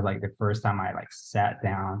time. And that was like the first time I like sat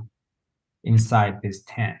down inside this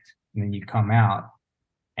tent. And then you come out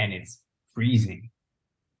and it's freezing.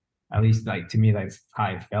 At least like to me, that's how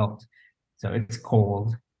I felt. So it's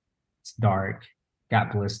cold, it's dark,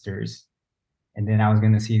 got blisters. And then I was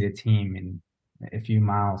gonna see the team in a few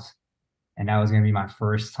miles. And that was gonna be my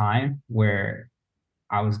first time where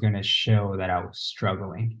I was gonna show that I was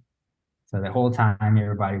struggling. So the whole time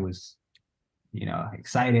everybody was,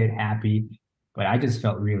 excited, happy, but I just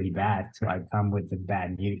felt really bad to like come with the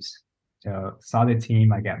bad news. So saw the team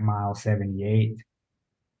like at mile 78.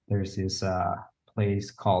 There's this place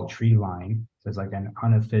called Tree Line. So it's like an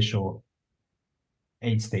unofficial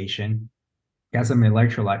aid station. Got some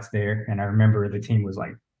electrolytes there, and I remember the team was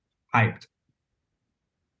like hyped.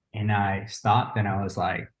 And I stopped and I was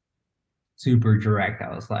like super direct.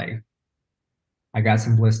 I was like, I got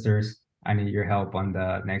some blisters. I need your help on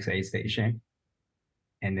the next aid station.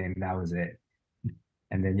 And then that was it.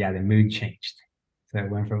 And then yeah, the mood changed. So it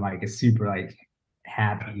went from like a super like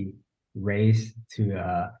happy race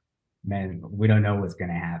to man, we don't know what's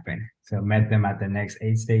gonna happen. So met them at the next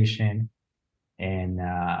aid station, and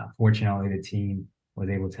fortunately the team was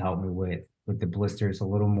able to help me with the blisters a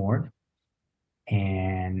little more.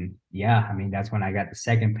 And yeah, I mean that's when I got the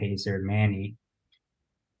second pacer, Manny.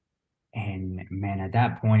 And man, at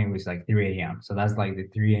that point it was like 3 a.m. So that's like the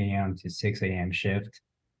 3 a.m. to 6 a.m. shift.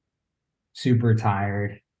 Super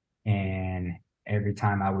tired, and every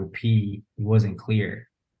time I would pee, it wasn't clear.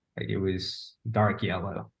 Like it was dark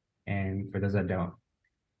yellow. And for those that don't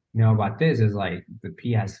know about this, is like the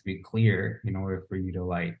pee has to be clear in order for you to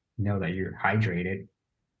like know that you're hydrated.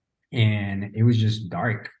 And it was just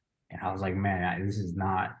dark. And I was like, man, this is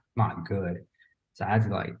not good. So I had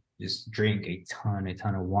to like just drink a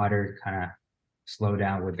ton of water, kind of slow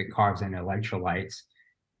down with the carbs and electrolytes.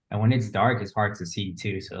 And when it's dark, it's hard to see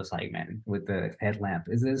too. So it's like, man, with the headlamp,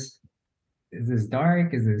 is this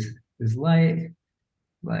dark? Is light?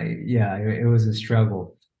 Like, yeah, it was a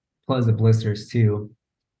struggle. Plus the blisters too.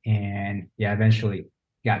 And yeah, eventually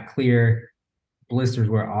got clear. Blisters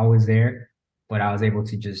were always there, but I was able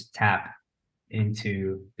to just tap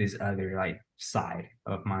into this other like side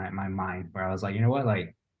of my mind where I was like, you know what,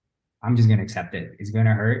 like I'm just gonna accept it. It's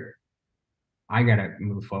gonna hurt. I gotta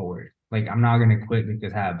move forward. Like I'm not gonna quit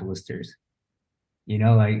because I have blisters.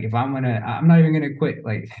 Like if I'm not even gonna quit.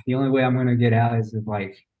 Like the only way I'm gonna get out is if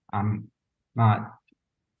like I'm not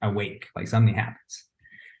awake, like something happens.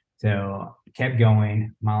 So kept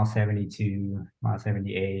going, mile 72, mile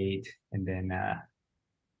 78, and then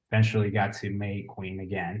eventually got to May Queen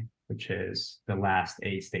again, which is the last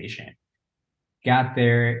aid station. Got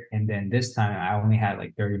there, and then this time I only had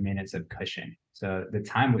like 30 minutes of cushion. So the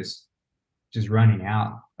time was just running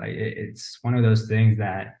out. Like it's one of those things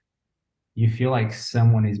that you feel like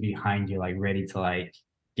someone is behind you, like ready to like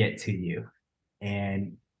get to you.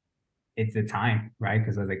 And it's the time, right?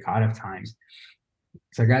 Because of the cutoff times.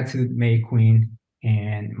 So I got to May Queen,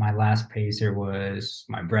 and my last pacer was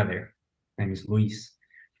my brother. His name is Luis.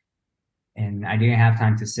 And I didn't have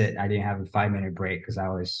time to sit. I didn't have a 5 minute break because I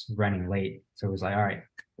was running late. So it was like, all right,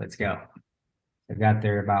 let's go. I got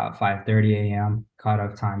there about 5:30 a.m.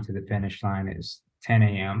 Cutoff time to the finish line is 10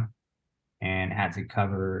 a.m. and had to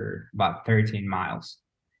cover about 13 miles.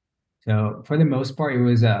 So for the most part, it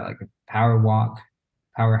was like a power walk,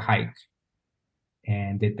 power hike,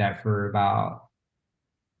 and did that for about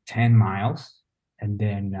 10 miles. And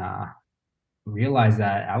then realized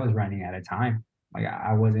that I was running out of time. Like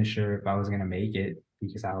I wasn't sure if I was going to make it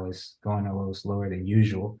because I was going a little slower than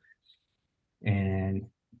usual. And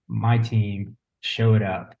my team showed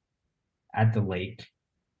up at the lake,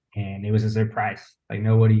 and it was a surprise. Like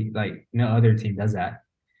nobody, like no other team does that.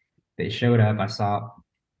 They showed up. I saw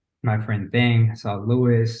my friend Thing, I saw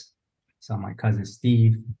Lewis, saw my cousin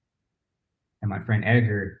Steve, and my friend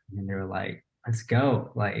Edgar, and they were like, let's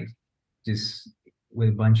go. Like just with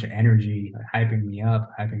a bunch of energy, like, hyping me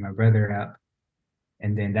up, hyping my brother up.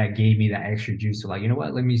 And then that gave me that extra juice to like, you know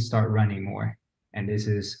what, let me start running more. And this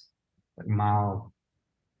is like mile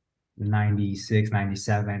 96,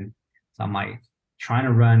 97. So I'm like trying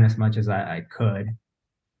to run as much as I could.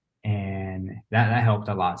 And that helped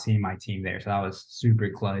a lot seeing my team there. So that was super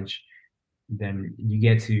clutch. Then you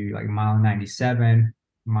get to like mile 97,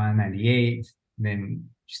 mile 98, then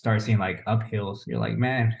you start seeing like uphills. You're like,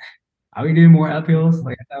 man, are we doing more uphills?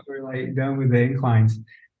 Like I thought we were like done with the inclines.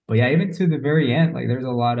 But yeah, even to the very end, like there's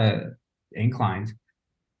a lot of inclines.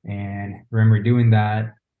 And I remember doing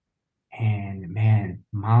that. And man,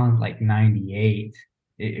 mile like 98,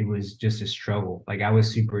 it was just a struggle. Like I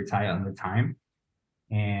was super tight on the time.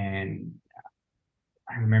 And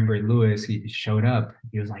I remember Lewis, he showed up.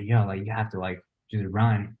 He was like, yo, like you have to like just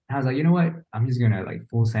run. And I was like, you know what? I'm just gonna like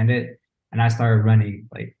full send it. And I started running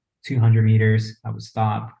like 200 meters. I would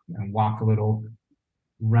stop and walk a little,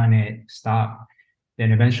 run it, stop,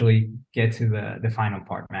 then eventually get to the final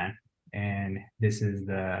part, man. And this is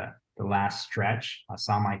the last stretch. I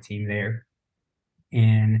saw my team there.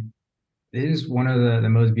 And this is one of the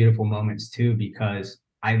most beautiful moments too, because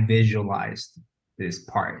I visualized this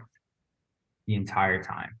part the entire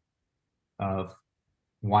time of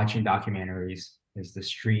watching documentaries is the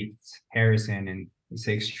streets, Harrison and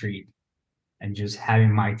Sixth Street, and just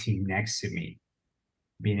having my team next to me,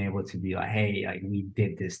 being able to be like, hey, like we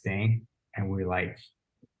did this thing, and we're like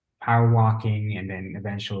power walking, and then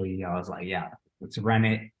eventually I was like, yeah, let's run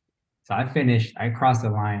it. So I finished, I crossed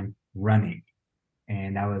the line running,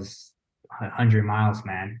 and that was 100 miles,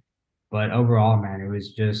 man. But overall, man, it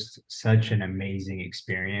was just such an amazing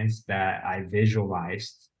experience that I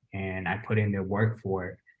visualized and I put in the work for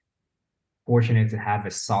it. Fortunate to have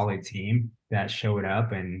a solid team that showed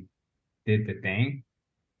up and did the thing.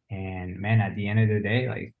 And man, at the end of the day,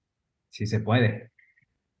 like, si se puede.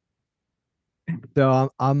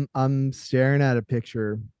 So I'm staring at a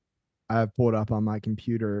picture I've pulled up on my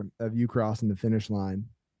computer of you crossing the finish line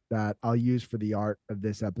that I'll use for the art of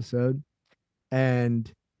this episode.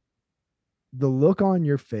 And the look on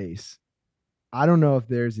your face, I don't know if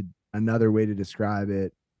there's another way to describe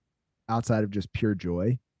it outside of just pure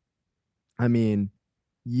joy. I mean,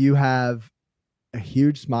 you have a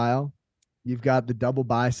huge smile. You've got the double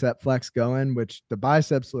bicep flex going, which the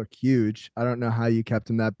biceps look huge. I don't know how you kept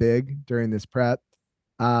them that big during this prep.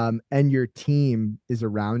 And your team is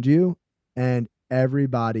around you, and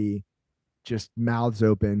everybody just mouths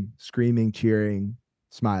open, screaming, cheering,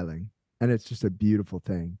 smiling. And it's just a beautiful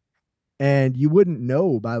thing. And you wouldn't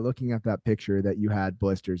know by looking at that picture that you had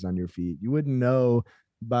blisters on your feet. You wouldn't know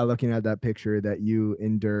by looking at that picture that you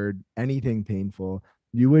endured anything painful.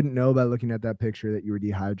 You wouldn't know by looking at that picture that you were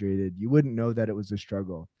dehydrated. You wouldn't know that it was a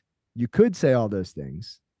struggle. You could say all those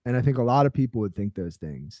things. And I think a lot of people would think those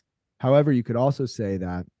things. However, you could also say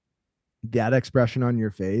that that expression on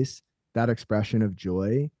your face, that expression of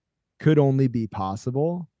joy, could only be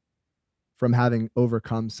possible from having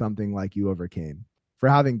overcome something like you overcame, for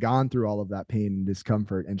having gone through all of that pain and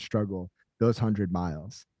discomfort and struggle those 100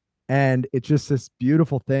 miles. And it's just this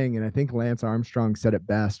beautiful thing. And I think Lance Armstrong said it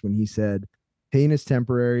best when he said, pain is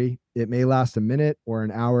temporary. It may last a minute or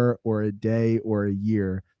an hour or a day or a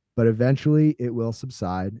year, but eventually it will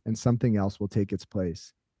subside and something else will take its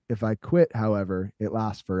place. If I quit, however, it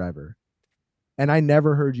lasts forever. And I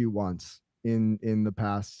never heard you once in the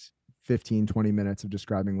past 15, 20 minutes of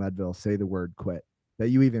describing Leadville say the word quit, that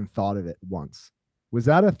you even thought of it once. Was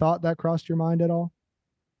that a thought that crossed your mind at all?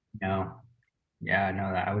 No, yeah, no,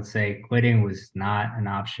 I would say quitting was not an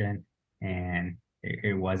option, and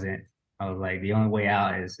it wasn't. I was like, the only way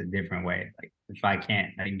out is a different way. Like, if I can't,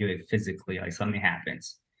 I can do it physically, like something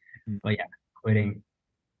happens. But yeah, quitting,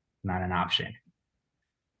 not an option.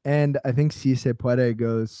 And I think Si Se Puede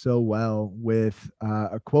goes so well with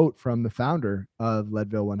a quote from the founder of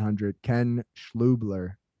Leadville 100, Ken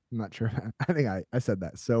Schlubler. I'm not sure. I think I said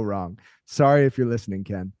that so wrong. Sorry if you're listening,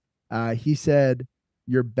 Ken. He said,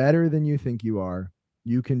 you're better than you think you are.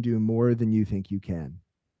 You can do more than you think you can.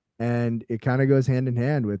 And it kind of goes hand in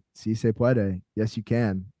hand with Si Se Puede. Yes, you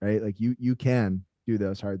can, right? Like you can do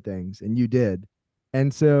those hard things, and you did.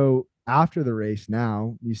 And so after the race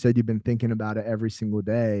now, you said you've been thinking about it every single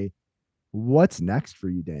day. What's next for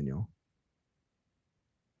you, Daniel?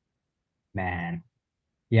 Man,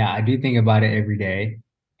 yeah, I do think about it every day,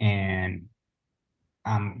 and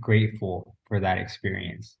I'm grateful for that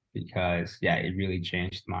experience because yeah, it really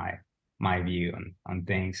changed my view on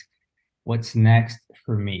things. What's next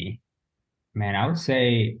for me? Man, I would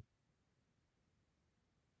say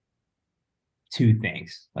two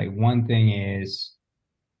things. Like one thing is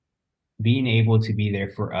being able to be there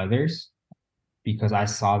for others because I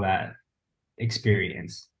saw that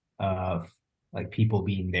experience of like people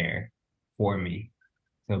being there for me.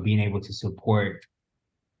 So being able to support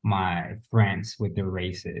my friends with their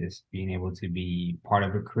races, being able to be part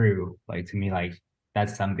of a crew, like to me, like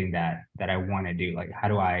that's something that I want to do. Like, how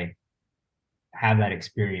do I have that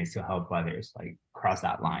experience to help others, like cross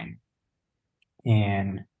that line?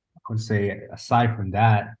 And I would say, aside from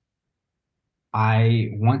that,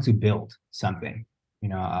 I want to build something.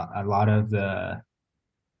 A lot of the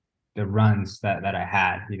runs that I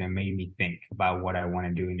had, made me think about what I want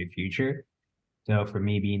to do in the future. So for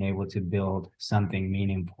me, being able to build something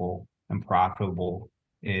meaningful and profitable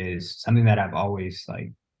is something that I've always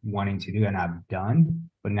like wanting to do and I've done,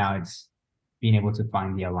 but now it's being able to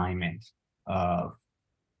find the alignment of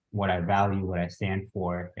what I value, what I stand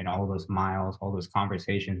for, and all those miles, all those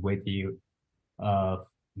conversations with you of,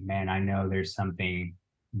 man, I know there's something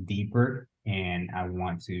deeper and I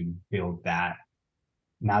want to build that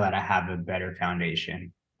now that I have a better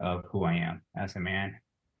foundation of who I am as a man.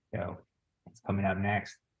 So it's coming up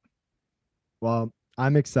next. Well,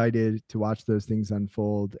 I'm excited to watch those things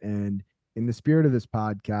unfold. And in the spirit of this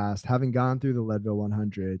podcast, having gone through the Leadville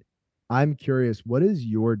 100, I'm curious, what is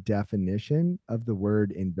your definition of the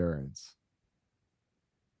word endurance?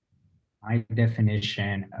 My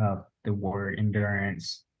definition of the word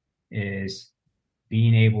endurance is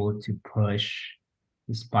being able to push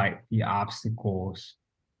despite the obstacles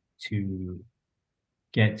to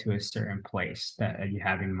get to a certain place that you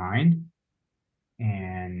have in mind.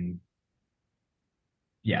 And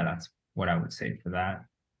yeah, that's what I would say for that.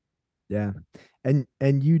 Yeah.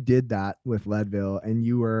 And you did that with Leadville, and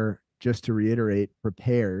you were, just to reiterate,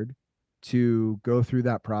 prepared to go through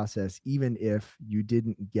that process even if you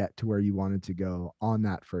didn't get to where you wanted to go on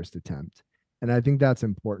that first attempt. And I think that's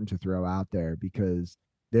important to throw out there, because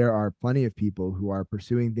there are plenty of people who are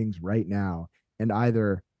pursuing things right now and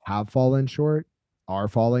either have fallen short, are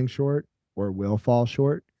falling short, or will fall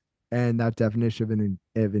short. And that definition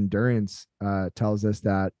of endurance tells us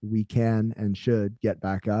that we can and should get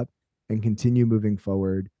back up and continue moving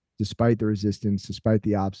forward despite the resistance, despite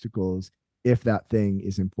the obstacles, if that thing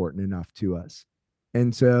is important enough to us.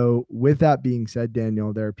 And so, with that being said,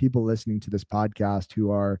 Daniel, there are people listening to this podcast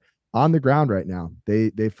who are on the ground right now.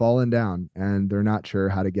 They've fallen down and they're not sure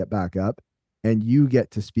how to get back up. And you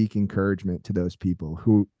get to speak encouragement to those people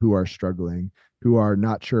who are struggling, who are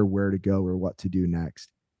not sure where to go or what to do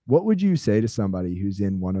next. What would you say to somebody who's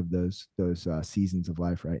in one of those seasons of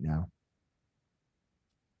life right now?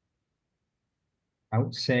 I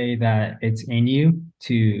would say that it's in you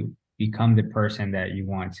to become the person that you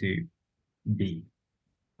want to be.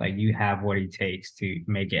 Like you have what it takes to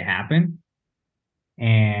make it happen.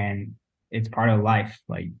 And it's part of life.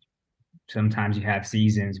 Like sometimes you have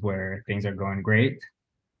seasons where things are going great,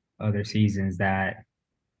 other seasons that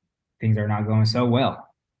things are not going so well.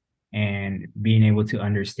 And being able to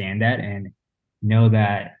understand that and know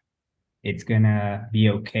that it's gonna be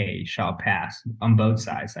okay, shall pass on both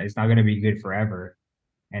sides. Like, it's not gonna be good forever,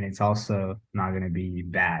 and it's also not gonna be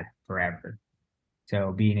bad forever.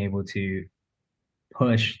 So being able to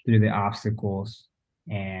push through the obstacles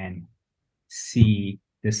and see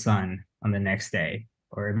the sun on the next day,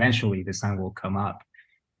 or eventually the sun will come up.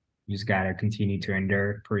 You just got to continue to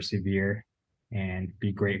endure, persevere, and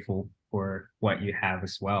be grateful for what you have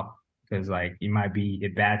as well. Because, like, it might be a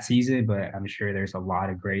bad season, but I'm sure there's a lot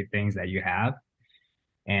of great things that you have.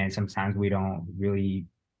 And sometimes we don't really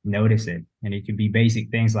notice it. And it could be basic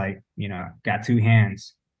things like, got two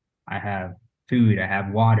hands, I have food, I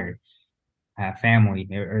have water, I have family,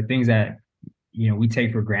 or things that we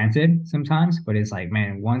take for granted sometimes, but it's like,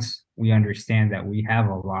 man, once we understand that we have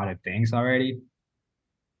a lot of things already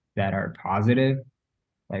that are positive,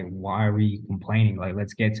 like why are we complaining? Like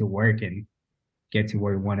let's get to work and get to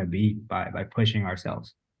where we want to be by pushing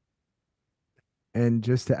ourselves. And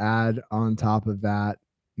just to add on top of that,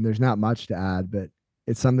 and there's not much to add, but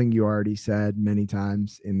it's something you already said many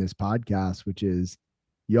times in this podcast, which is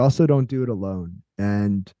you also don't do it alone.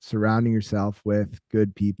 And surrounding yourself with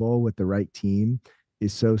good people, with the right team,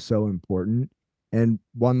 is so, so important. And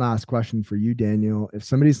one last question for you, Daniel. If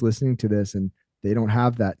somebody's listening to this and they don't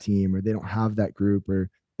have that team, or they don't have that group, or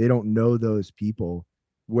they don't know those people,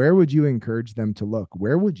 where would you encourage them to look?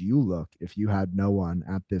 Where would you look if you had no one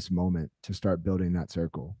at this moment to start building that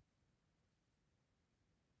circle?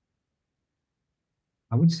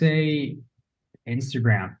 I would say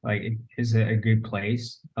Instagram, like it is a good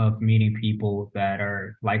place of meeting people that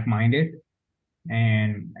are like-minded.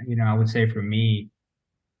 And, I would say for me,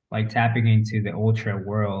 like tapping into the ultra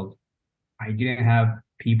world, I didn't have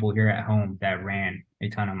people here at home that ran a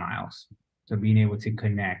ton of miles. So being able to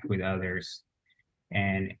connect with others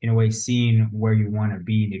and in a way seeing where you want to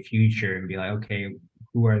be in the future and be like, okay,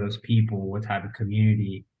 who are those people? What type of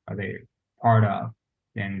community are they part of?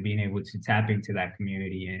 And being able to tap into that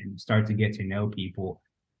community and start to get to know people.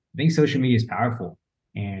 I think social media is powerful.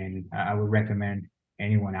 And I would recommend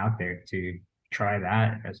anyone out there to try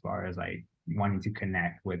that as far as like wanting to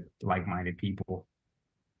connect with like-minded people.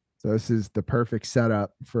 So this is the perfect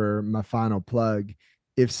setup for my final plug.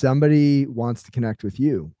 If somebody wants to connect with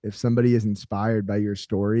you, if somebody is inspired by your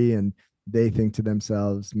story and they think to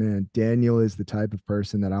themselves, man, Daniel is the type of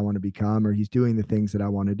person that I want to become, or he's doing the things that I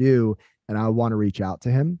want to do, and I want to reach out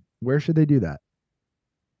to him, where should they do that?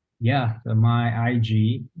 Yeah, so my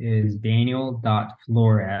IG is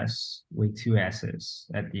Daniel.Flores with two S's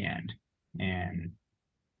at the end. And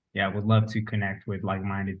yeah, I would love to connect with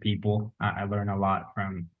like-minded people. I learn a lot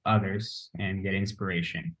from others and get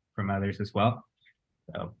inspiration from others as well.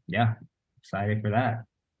 So yeah, excited for that.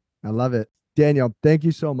 I love it. Daniel, thank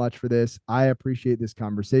you so much for this. I appreciate this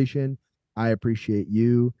conversation. I appreciate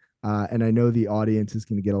you. And I know the audience is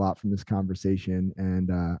going to get a lot from this conversation.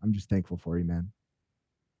 And I'm just thankful for you, man.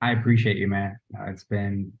 I appreciate you, man. It's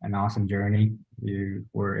been an awesome journey. You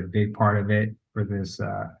were a big part of it for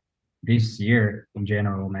this year in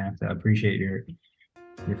general, man. So I appreciate your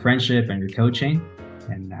friendship and your coaching.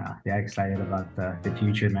 And yeah, excited about the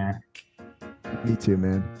future, man. Me too,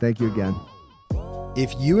 man. Thank you again.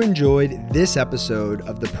 If you enjoyed this episode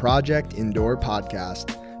of the Project Indoor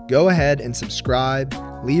podcast, go ahead and subscribe,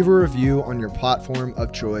 leave a review on your platform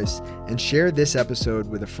of choice, and share this episode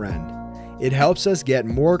with a friend. It helps us get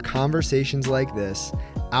more conversations like this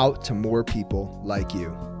out to more people like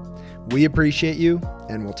you. We appreciate you,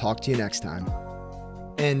 and we'll talk to you next time.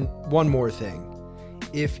 And one more thing.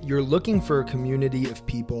 If you're looking for a community of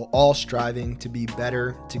people all striving to be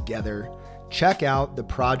better together, check out the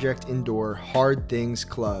Project Indoor Hard Things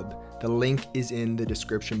Club. The link is in the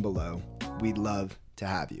description below. We'd love to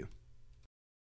have you.